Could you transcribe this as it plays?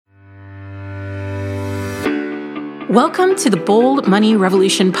Welcome to the Bold Money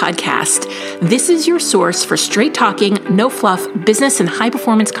Revolution podcast. This is your source for straight talking, no fluff, business and high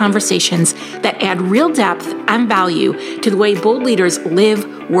performance conversations that add real depth and value to the way bold leaders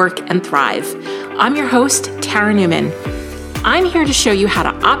live, work, and thrive. I'm your host, Tara Newman. I'm here to show you how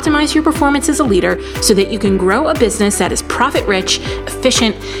to optimize your performance as a leader so that you can grow a business that is profit-rich,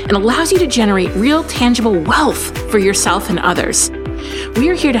 efficient, and allows you to generate real, tangible wealth for yourself and others. We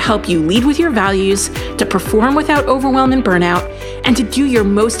are here to help you lead with your values, to perform without overwhelm and burnout, and to do your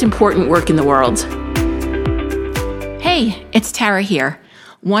most important work in the world. Hey, it's Tara here.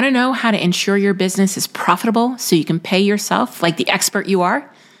 Want to know how to ensure your business is profitable so you can pay yourself like the expert you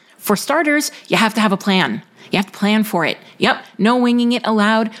are? For starters, you have to have a plan. You have to plan for it. Yep, no winging it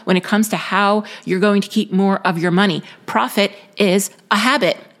allowed when it comes to how you're going to keep more of your money. Profit is a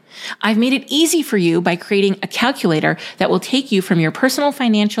habit. I've made it easy for you by creating a calculator that will take you from your personal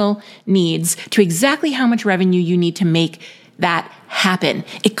financial needs to exactly how much revenue you need to make that happen.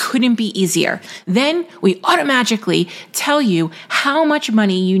 It couldn't be easier. Then we automatically tell you how much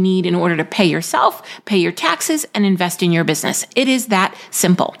money you need in order to pay yourself, pay your taxes, and invest in your business. It is that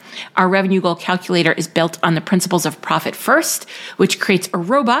simple. Our revenue goal calculator is built on the principles of profit first, which creates a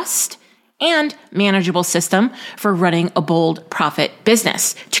robust and manageable system for running a bold profit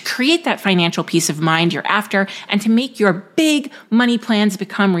business. To create that financial peace of mind you're after and to make your big money plans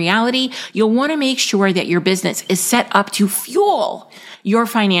become reality, you'll want to make sure that your business is set up to fuel your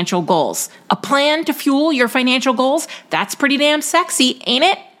financial goals. A plan to fuel your financial goals? That's pretty damn sexy, ain't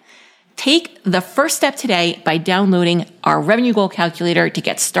it? Take the first step today by downloading our revenue goal calculator to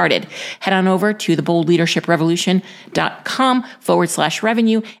get started. Head on over to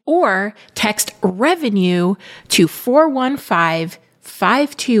theboldleadershiprevolution.com/revenue or text revenue to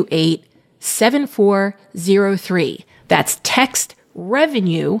 415-528-7403. That's text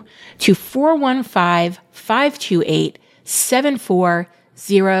revenue to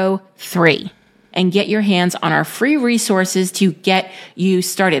 415-528-7403. And get your hands on our free resources to get you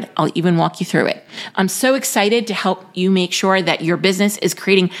started. I'll even walk you through it. I'm so excited to help you make sure that your business is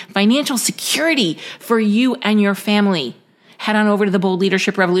creating financial security for you and your family. Head on over to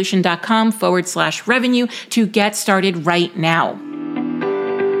theboldleadershiprevolution.com/revenue to get started right now.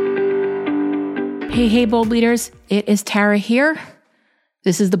 Hey, bold leaders. It is Tara here.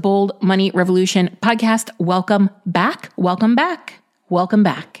 This is the Bold Money Revolution podcast. Welcome back. Welcome back. Welcome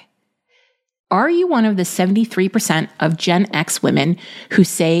back. Are you one of the 73% of Gen X women who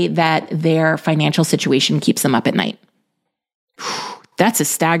say that their financial situation keeps them up at night? That's a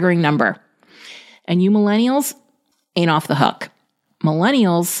staggering number. And you millennials ain't off the hook.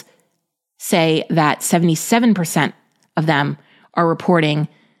 Millennials say that 77% of them are reporting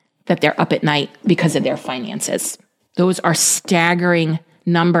that they're up at night because of their finances. Those are staggering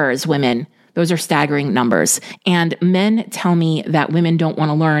numbers, women. Those are staggering numbers. And men tell me that women don't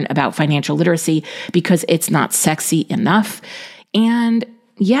want to learn about financial literacy because it's not sexy enough. And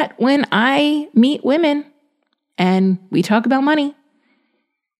yet when I meet women and we talk about money,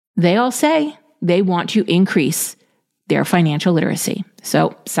 they all say they want to increase their financial literacy.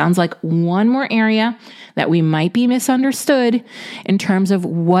 So sounds like one more area that we might be misunderstood in terms of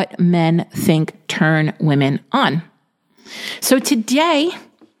what men think turn women on. So today,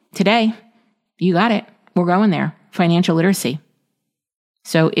 you got it. We're going there. Financial literacy.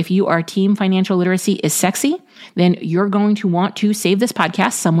 So if you are team financial literacy is sexy, then you're going to want to save this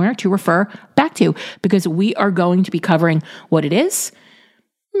podcast somewhere to refer back to because we are going to be covering what it is,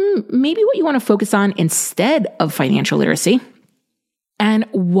 maybe what you want to focus on instead of financial literacy, and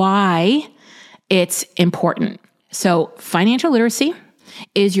why it's important. So financial literacy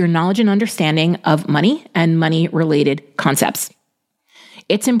is your knowledge and understanding of money and money-related concepts.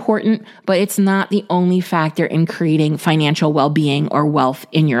 It's important, but it's not the only factor in creating financial well-being or wealth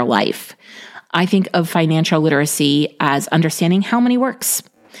in your life. I think of financial literacy as understanding how money works,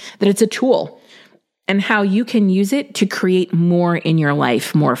 that it's a tool, and how you can use it to create more in your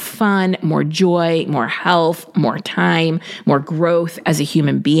life, more fun, more joy, more health, more time, more growth as a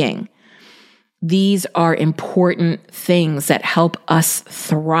human being. These are important things that help us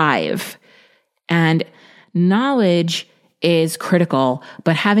thrive. And knowledge is critical,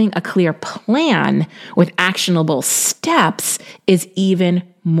 but having a clear plan with actionable steps is even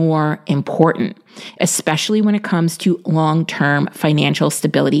more important, especially when it comes to long-term financial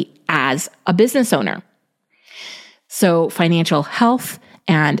stability as a business owner. So financial health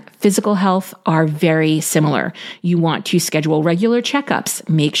and physical health are very similar. You want to schedule regular checkups,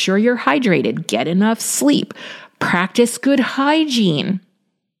 make sure you're hydrated, get enough sleep, practice good hygiene.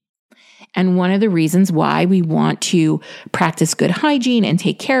 And one of the reasons why we want to practice good hygiene and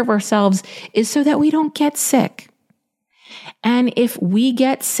take care of ourselves is so that we don't get sick. And if we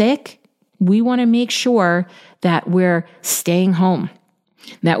get sick, we want to make sure that we're staying home,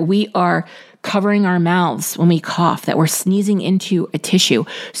 that we are covering our mouths when we cough, that we're sneezing into a tissue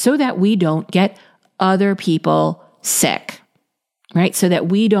so that we don't get other people sick, right? So that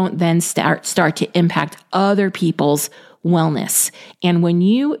we don't then start to impact other people's wellness. And when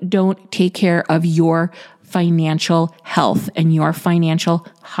you don't take care of your financial health and your financial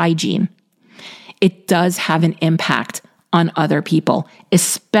hygiene, it does have an impact on other people,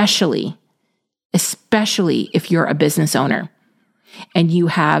 especially if you're a business owner and you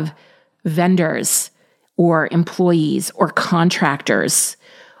have vendors or employees or contractors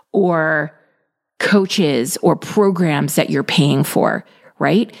or coaches or programs that you're paying for,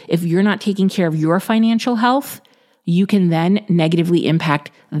 right? If you're not taking care of your financial health, you can then negatively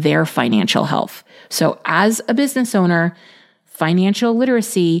impact their financial health. So as a business owner, financial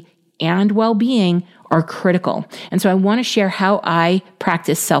literacy and well-being are critical. And so I want to share how I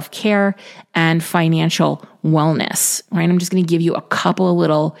practice self-care and financial wellness, right? I'm just going to give you a couple of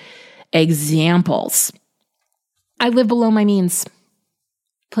little examples. I live below my means.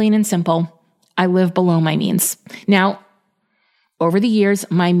 Plain and simple. I live below my means. Now, over the years,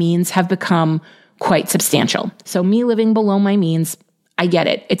 my means have become quite substantial. So me living below my means, I get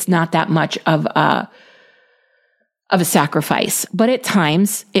it. It's not that much of a sacrifice, but at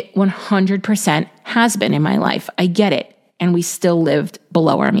times it 100% has been in my life. I get it. And we still lived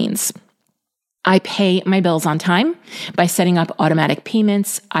below our means. I pay my bills on time by setting up automatic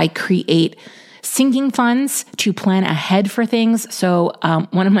payments. I create sinking funds to plan ahead for things. So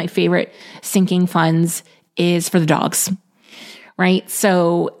one of my favorite sinking funds is for the dogs, right?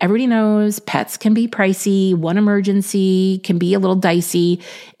 So everybody knows pets can be pricey. One emergency can be a little dicey.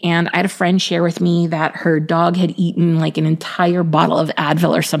 And I had a friend share with me that her dog had eaten like an entire bottle of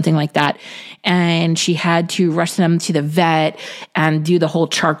Advil or something like that. And she had to rush them to the vet and do the whole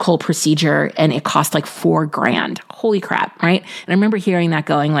charcoal procedure. And it cost like $4,000. Holy crap, right? And I remember hearing that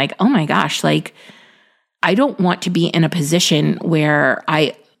going like, oh my gosh, like I don't want to be in a position where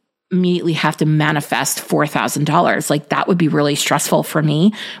I immediately have to manifest $4,000. Like that would be really stressful for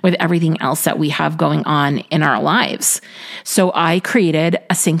me with everything else that we have going on in our lives. So I created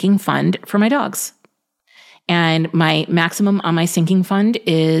a sinking fund for my dogs. And my maximum on my sinking fund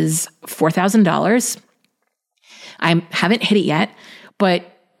is $4,000. I haven't hit it yet, but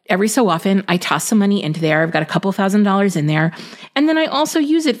every so often I toss some money into there. I've got a couple $1,000s in there. And then I also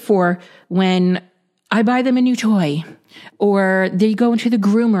use it for when I buy them a new toy, or they go into the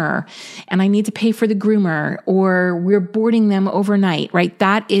groomer and I need to pay for the groomer, or we're boarding them overnight, right?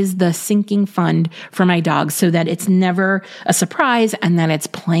 That is the sinking fund for my dogs so that it's never a surprise and that it's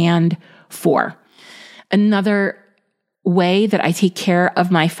planned for. Another way that I take care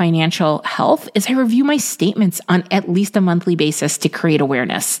of my financial health is I review my statements on at least a monthly basis to create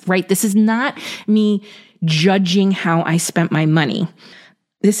awareness, right? This is not me judging how I spent my money.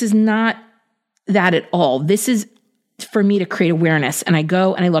 This is not that at all. This is for me to create awareness. And I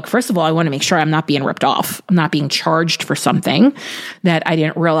go and I look, first of all, I want to make sure I'm not being ripped off. I'm not being charged for something that I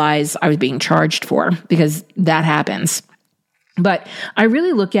didn't realize I was being charged for, because that happens. But I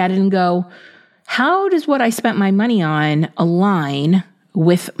really look at it and go, how does what I spent my money on align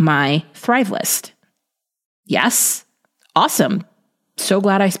with my Thrive list? Yes. Awesome. So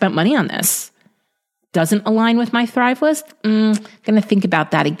glad I spent money on this. Doesn't align with my Thrive list? I'm going to think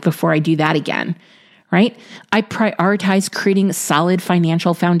about that before I do that again, right? I prioritize creating solid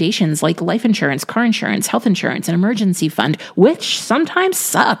financial foundations like life insurance, car insurance, health insurance, an emergency fund, which sometimes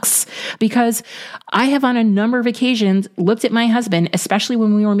sucks because I have on a number of occasions looked at my husband, especially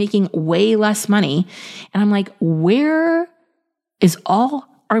when we were making way less money. And I'm like, where is all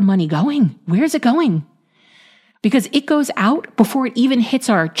our money going? Where's it going? Because it goes out before it even hits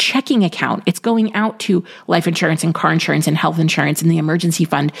our checking account. It's going out to life insurance and car insurance and health insurance and the emergency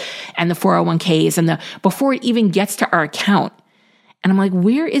fund and the 401ks and before it even gets to our account. And I'm like,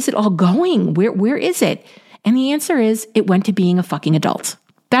 where is it all going? Where is it? And the answer is it went to being a fucking adult.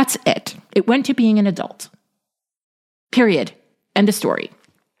 That's it. It went to being an adult. Period. End of story.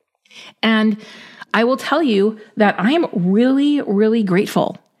 And I will tell you that I am really, really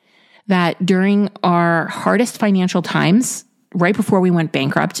grateful that during our hardest financial times, right before we went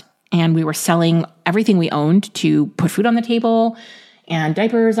bankrupt and we were selling everything we owned to put food on the table and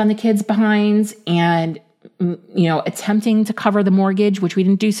diapers on the kids' behinds and, attempting to cover the mortgage, which we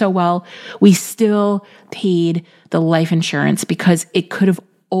didn't do so well, we still paid the life insurance because it could have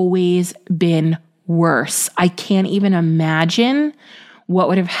always been worse. I can't even imagine what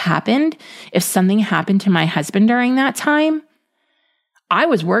would have happened if something happened to my husband during that time. I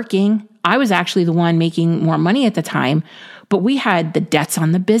was working. I was actually the one making more money at the time, but we had the debts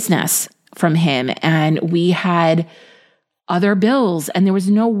on the business from him, and we had other bills, and there was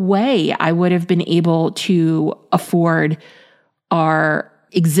no way I would have been able to afford our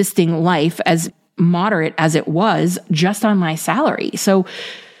existing life, as moderate as it was, just on my salary. So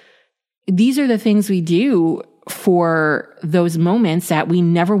these are the things we do for those moments that we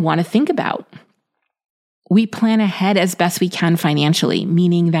never want to think about. We plan ahead as best we can financially,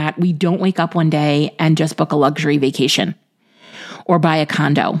 meaning that we don't wake up one day and just book a luxury vacation or buy a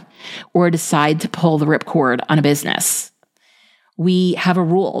condo or decide to pull the ripcord on a business. We have a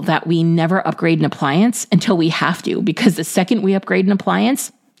rule that we never upgrade an appliance until we have to, because the second we upgrade an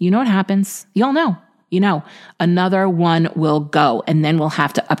appliance, you know what happens. You all know. Another one will go, and then we'll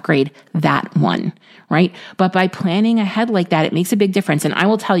have to upgrade that one, right? But by planning ahead like that, it makes a big difference. And I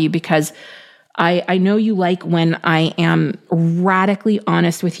will tell you, because I know you like when I am radically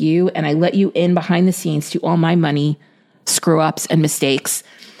honest with you and I let you in behind the scenes to all my money screw-ups and mistakes.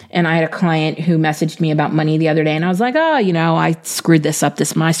 And I had a client who messaged me about money the other day, and I was like, I screwed this up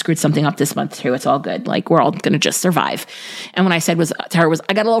this month. I screwed something up this month too. It's all good. Like, we're all going to just survive. And what I said to her was,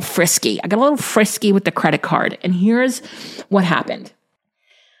 I got a little frisky. I got a little frisky with the credit card. And here's what happened.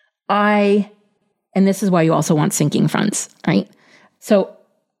 And this is why you also want sinking funds, right? So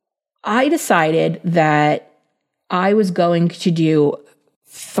I decided that I was going to do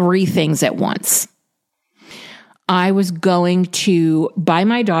 3 things at once. I was going to buy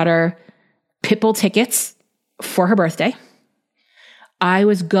my daughter Pitbull tickets for her birthday. I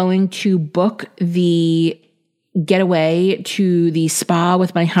was going to book the getaway to the spa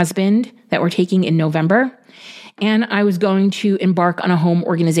with my husband that we're taking in November. And I was going to embark on a home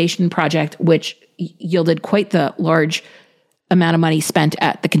organization project, which yielded quite the large amount of money spent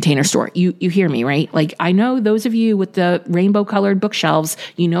at the Container Store. You hear me, right? Like, I know those of you with the rainbow colored bookshelves,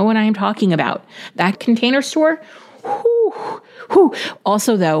 you know what I am talking about. That Container Store, whew.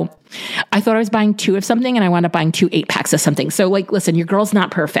 Also, though, I thought I was buying 2 of something, and I wound up buying 2 8-packs of something. So, like, listen, your girl's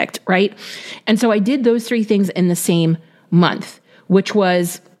not perfect, right? And so I did those 3 things in the same month, which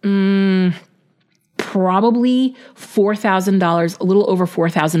was probably $4,000, a little over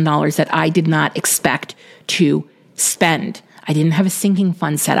 $4,000 that I did not expect to spend. I didn't have a sinking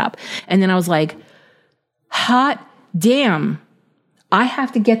fund set up. And then I was like, hot damn, I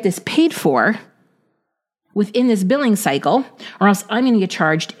have to get this paid for within this billing cycle, or else I'm going to get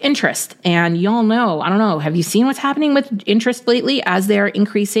charged interest. And y'all know, I don't know, have you seen what's happening with interest lately as they're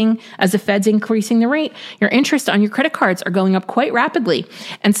increasing, as the Fed's increasing the rate? Your interest on your credit cards are going up quite rapidly.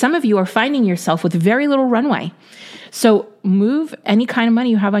 And some of you are finding yourself with very little runway. So move any kind of money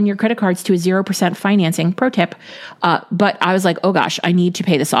you have on your credit cards to a 0% financing, pro tip. But I was like, oh gosh, I need to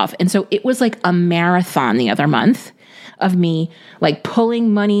pay this off. And so it was like a marathon the other month of me like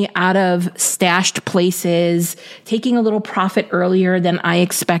pulling money out of stashed places, taking a little profit earlier than I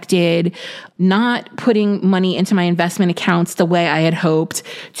expected, not putting money into my investment accounts the way I had hoped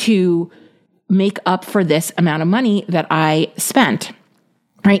to make up for this amount of money that I spent.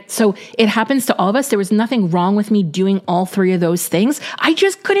 Right? So it happens to all of us. There was nothing wrong with me doing all 3 of those things. I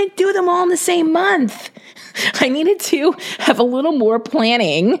just couldn't do them all in the same month. I needed to have a little more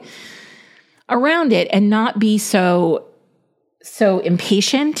planning around it and not be so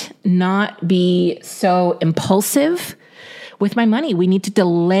impatient, not be so impulsive with my money. We need to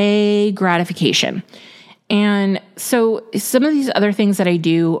delay gratification. And so some of these other things that I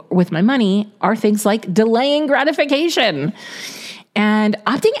do with my money are things like delaying gratification and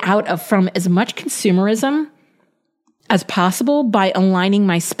opting out from as much consumerism as possible by aligning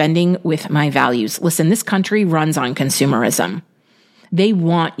my spending with my values. Listen, this country runs on consumerism. They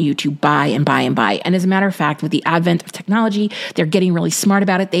want you to buy and buy and buy. And as a matter of fact, with the advent of technology, they're getting really smart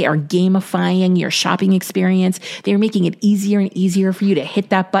about it. They are gamifying your shopping experience. They're making it easier and easier for you to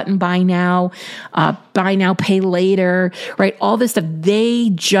hit that button, buy now, pay later, right? All this stuff. They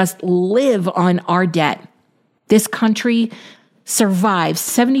just live on our debt. This country survives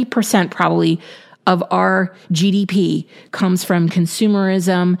 70% probably of our GDP comes from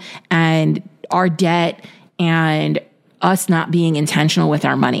consumerism and our debt and us not being intentional with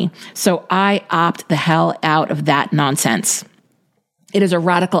our money. So I opt the hell out of that nonsense. It is a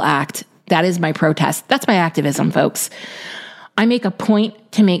radical act. That is my protest. That's my activism, folks. I make a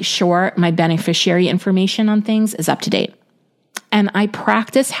point to make sure my beneficiary information on things is up to date. And I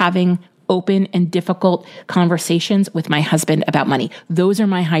practice having open and difficult conversations with my husband about money. Those are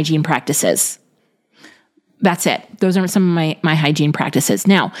my hygiene practices. That's it. Those are some of my hygiene practices.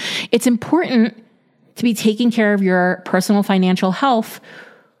 Now, it's important to be taking care of your personal financial health,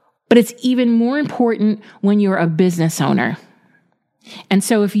 but it's even more important when you're a business owner. And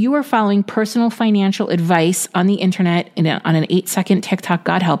so if you are following personal financial advice on the internet on an 8-second TikTok,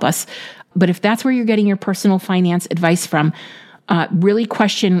 God help us. But if that's where you're getting your personal finance advice from, really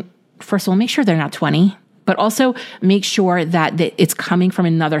question, first of all, make sure they're not 20, but also make sure that it's coming from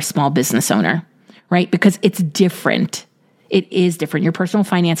another small business owner, right? Because it's different. It is different. Your personal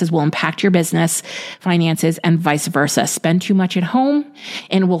finances will impact your business finances and vice versa. Spend too much at home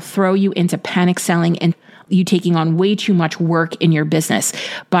and it will throw you into panic selling and you taking on way too much work in your business.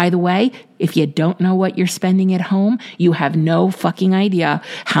 By the way, if you don't know what you're spending at home, you have no fucking idea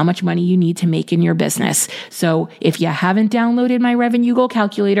how much money you need to make in your business. So if you haven't downloaded my revenue goal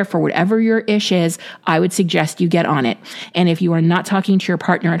calculator for whatever your ish is, I would suggest you get on it. And if you are not talking to your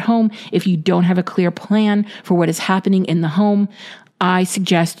partner at home, if you don't have a clear plan for what is happening in the home, I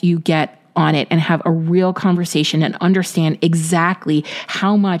suggest you get on it and have a real conversation and understand exactly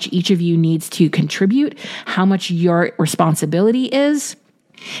how much each of you needs to contribute, how much your responsibility is,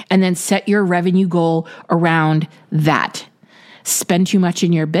 and then set your revenue goal around that. Spend too much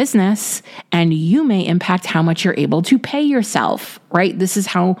in your business and you may impact how much you're able to pay yourself, right? This is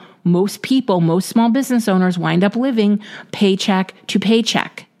how most people, most small business owners wind up living paycheck to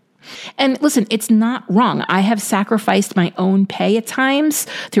paycheck. And listen, it's not wrong. I have sacrificed my own pay at times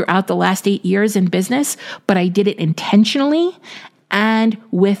throughout the last 8 years in business, but I did it intentionally and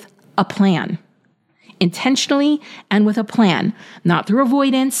with a plan. Intentionally and with a plan, not through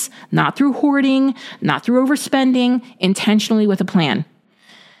avoidance, not through hoarding, not through overspending, intentionally with a plan.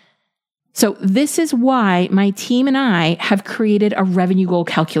 So this is why my team and I have created a revenue goal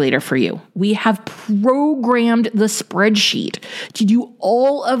calculator for you. We have programmed the spreadsheet to do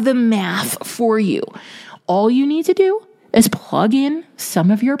all of the math for you. All you need to do is plug in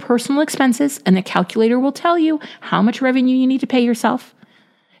some of your personal expenses and the calculator will tell you how much revenue you need to pay yourself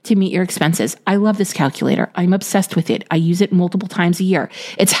to meet your expenses. I love this calculator. I'm obsessed with it. I use it multiple times a year.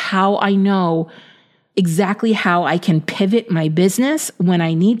 It's how I know exactly how I can pivot my business when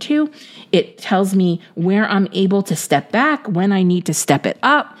I need to. It tells me where I'm able to step back, when I need to step it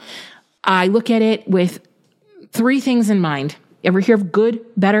up. I look at it with 3 things in mind. Ever hear of good,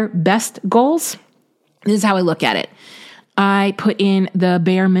 better, best goals? This is how I look at it. I put in the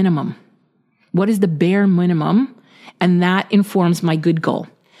bare minimum. What is the bare minimum? And that informs my good goal.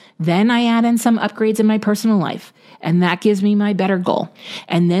 Then I add in some upgrades in my personal life, and that gives me my better goal.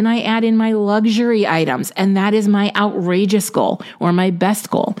 And then I add in my luxury items, and that is my outrageous goal or my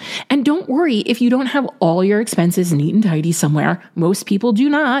best goal. And don't worry if you don't have all your expenses neat and tidy somewhere. Most people do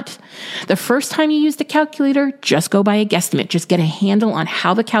not. The first time you use the calculator, just go by a guesstimate. Just get a handle on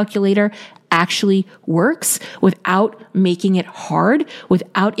how the calculator actually works without making it hard,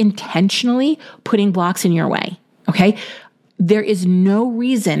 without intentionally putting blocks in your way. Okay? There is no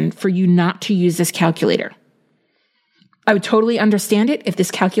reason for you not to use this calculator. I would totally understand it if this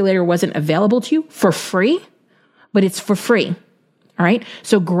calculator wasn't available to you for free, but it's for free. All right.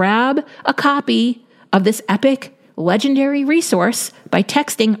 So grab a copy of this epic legendary resource by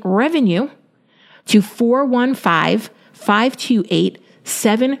texting revenue to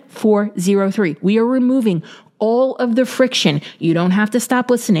 415-528-7403. We are removing all of the friction. You don't have to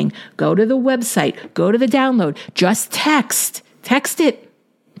stop listening. Go to the website, go to the download, just text it,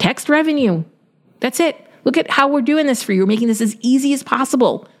 text revenue. That's it. Look at how we're doing this for you. We're making this as easy as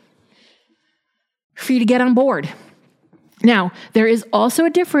possible for you to get on board. Now, there is also a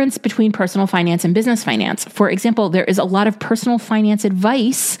difference between personal finance and business finance. For example, there is a lot of personal finance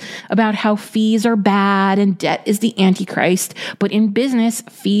advice about how fees are bad and debt is the antichrist. But in business,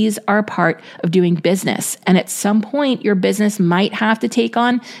 fees are a part of doing business. And at some point, your business might have to take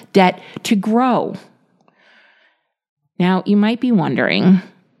on debt to grow. Now, you might be wondering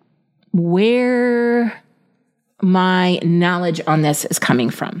where my knowledge on this is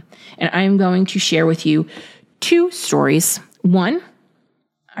coming from. And I'm going to share with you 2 stories. One,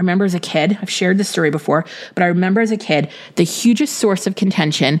 I remember as a kid, I've shared this story before, but I remember as a kid, the hugest source of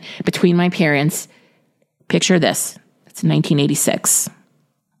contention between my parents. Picture this. It's 1986.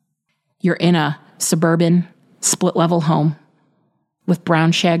 You're in a suburban split level home with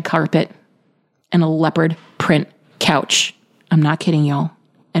brown shag carpet and a leopard print couch. I'm not kidding, y'all.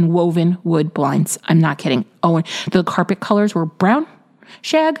 And woven wood blinds. I'm not kidding. Oh, and the carpet colors were brown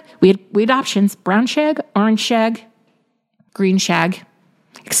shag. We had options: brown shag, orange shag, green shag,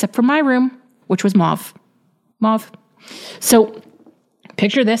 except for my room, which was mauve. So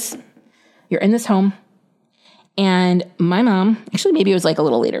picture this. You're in this home and my mom, actually maybe it was like a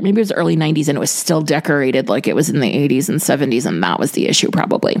little later, maybe it was early 90s and it was still decorated like it was in the 80s and 70s, and that was the issue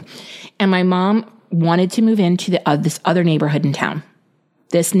probably. And my mom wanted to move into this other neighborhood in town.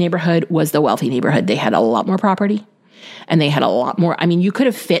 This neighborhood was the wealthy neighborhood. They had a lot more property. and they had a lot more. I mean, you could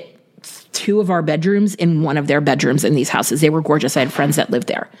have fit 2 of our bedrooms in one of their bedrooms in these houses. They were gorgeous. I had friends that lived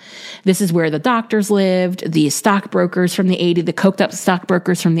there. This is where the doctors lived, the stockbrokers from the 80s, the coked up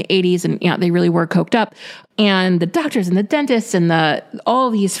stockbrokers from the 80s. And they really were coked up. And the doctors and the dentists and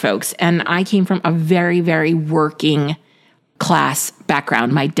all these folks. And I came from a very, very working class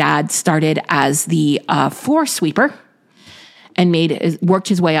background. My dad started as the floor sweeper and worked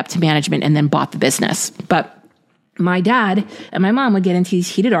his way up to management and then bought the business. But my dad and my mom would get into these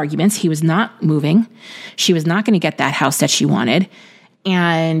heated arguments. He was not moving. She was not going to get that house that she wanted.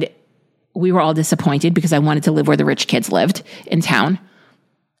 And we were all disappointed because I wanted to live where the rich kids lived in town.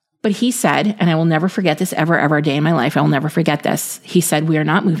 But he said, and I will never forget this ever a day in my life. I will never forget this. He said, we are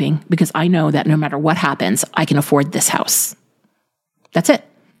not moving because I know that no matter what happens, I can afford this house. That's it.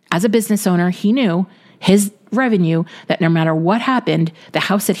 As a business owner, he knew his revenue that no matter what happened, the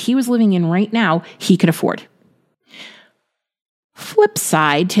house that he was living in right now, he could afford. Flip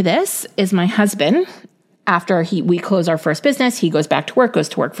side to this is my husband. After we close our first business, he goes back to work, goes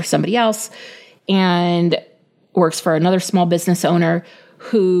to work for somebody else, and works for another small business owner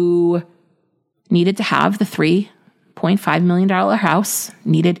who needed to have the $3.5 million house,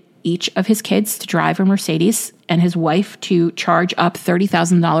 needed each of his kids to drive a Mercedes, and his wife to charge up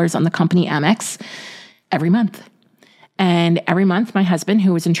 $30,000 on the company Amex every month. And every month, my husband,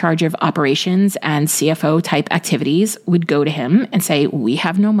 who was in charge of operations and CFO type activities, would go to him and say, we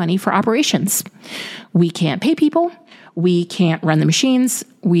have no money for operations. We can't pay people. We can't run the machines.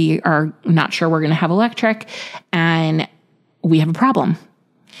 We are not sure we're going to have electric. And we have a problem.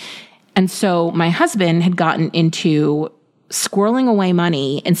 And so my husband had gotten into squirreling away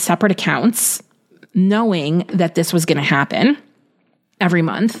money in separate accounts, knowing that this was going to happen every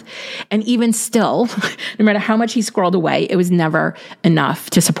month. And even still, no matter how much he squirreled away, it was never enough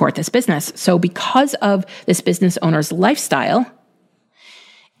to support this business. So because of this business owner's lifestyle,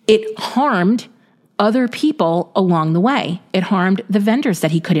 it harmed other people along the way. It harmed the vendors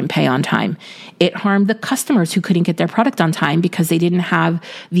that he couldn't pay on time. It harmed the customers who couldn't get their product on time because they didn't have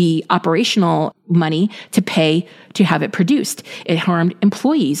the operational money to pay to have it produced. It harmed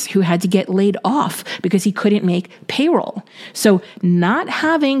employees who had to get laid off because he couldn't make payroll. So not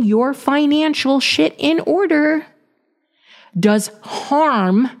having your financial shit in order does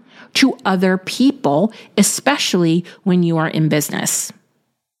harm to other people, especially when you are in business.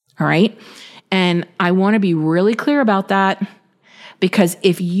 All right? And I want to be really clear about that, because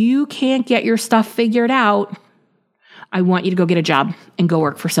if you can't get your stuff figured out, I want you to go get a job and go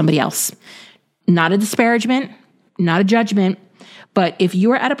work for somebody else. Not a disparagement, not a judgment, but if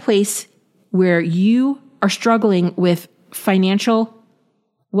you are at a place where you are struggling with financial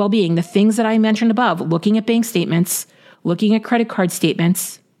well-being, the things that I mentioned above, looking at bank statements, looking at credit card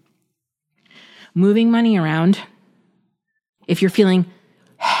statements, moving money around, if you're feeling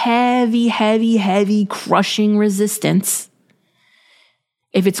heavy, crushing resistance,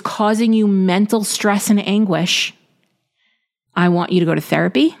 if it's causing you mental stress and anguish, I want you to go to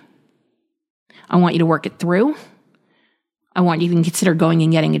therapy. I want you to work it through. I want you to consider going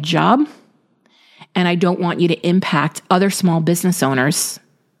and getting a job. And I don't want you to impact other small business owners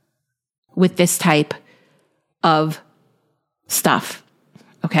with this type of stuff,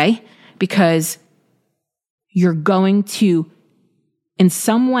 okay? Because you're going to in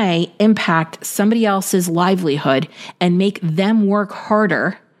some way impact somebody else's livelihood and make them work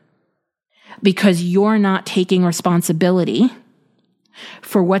harder because you're not taking responsibility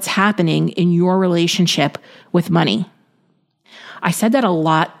for what's happening in your relationship with money. I said that a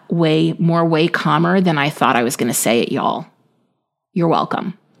lot, way calmer than I thought I was going to say it, y'all. You're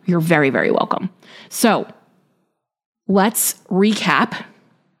welcome. You're very, very welcome. So let's recap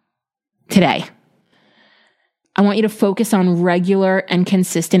today. I want you to focus on regular and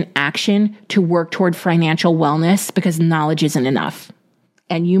consistent action to work toward financial wellness, because knowledge isn't enough.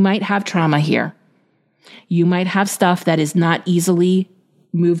 And you might have trauma here. You might have stuff that is not easily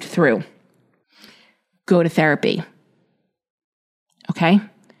moved through. Go to therapy. Okay?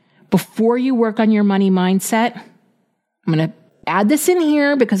 Before you work on your money mindset, I'm going to add this in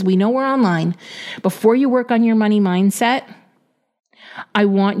here because we know we're online. Before you work on your money mindset, I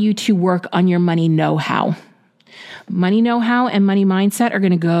want you to work on your money know-how. Money know-how and money mindset are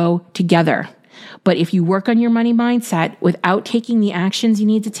going to go together. But if you work on your money mindset without taking the actions you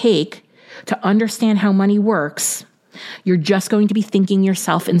need to take to understand how money works, you're just going to be thinking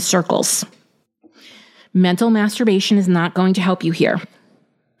yourself in circles. Mental masturbation is not going to help you here.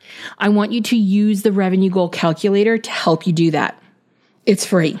 I want you to use the revenue goal calculator to help you do that. It's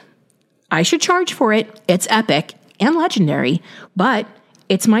free. I should charge for it. It's epic and legendary, but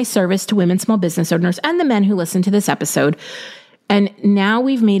It's my service to women small business owners and the men who listen to this episode. And now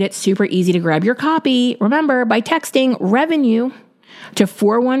we've made it super easy to grab your copy. Remember, by texting revenue to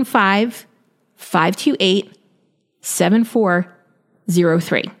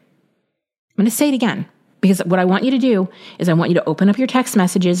 415-528-7403. I'm going to say it again, because what I want you to do is I want you to open up your text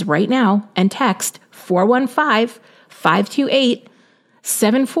messages right now and text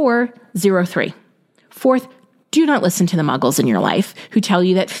 415-528-7403. Fourth, do not listen to the muggles in your life who tell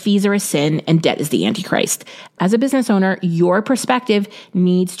you that fees are a sin and debt is the Antichrist. As a business owner, your perspective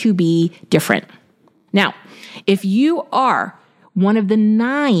needs to be different. Now, if you are one of the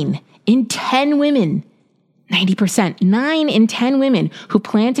 9 in 10 women, 90%, 9 in 10 women who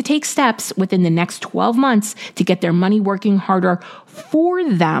plan to take steps within the next 12 months to get their money working harder for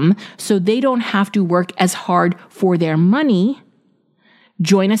them so they don't have to work as hard for their money,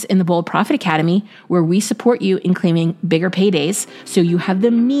 join us in the Bold Profit Academy, where we support you in claiming bigger paydays so you have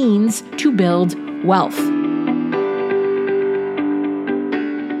the means to build wealth.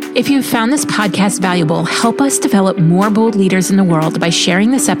 If you found this podcast valuable, help us develop more bold leaders in the world by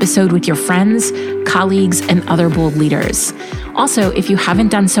sharing this episode with your friends, colleagues, and other bold leaders. Also, if you haven't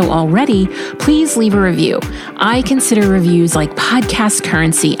done so already, please leave a review. I consider reviews like podcast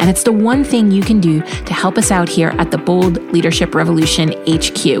currency, and it's the one thing you can do to help us out here at the Bold Leadership Revolution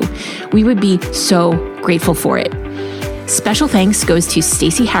HQ. We would be so grateful for it. Special thanks goes to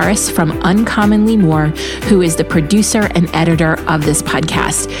Stacey Harris from Uncommonly More, who is the producer and editor of this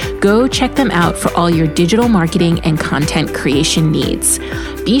podcast. Go check them out for all your digital marketing and content creation needs.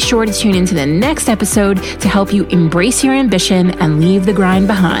 Be sure to tune into the next episode to help you embrace your ambition and leave the grind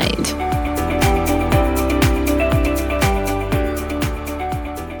behind.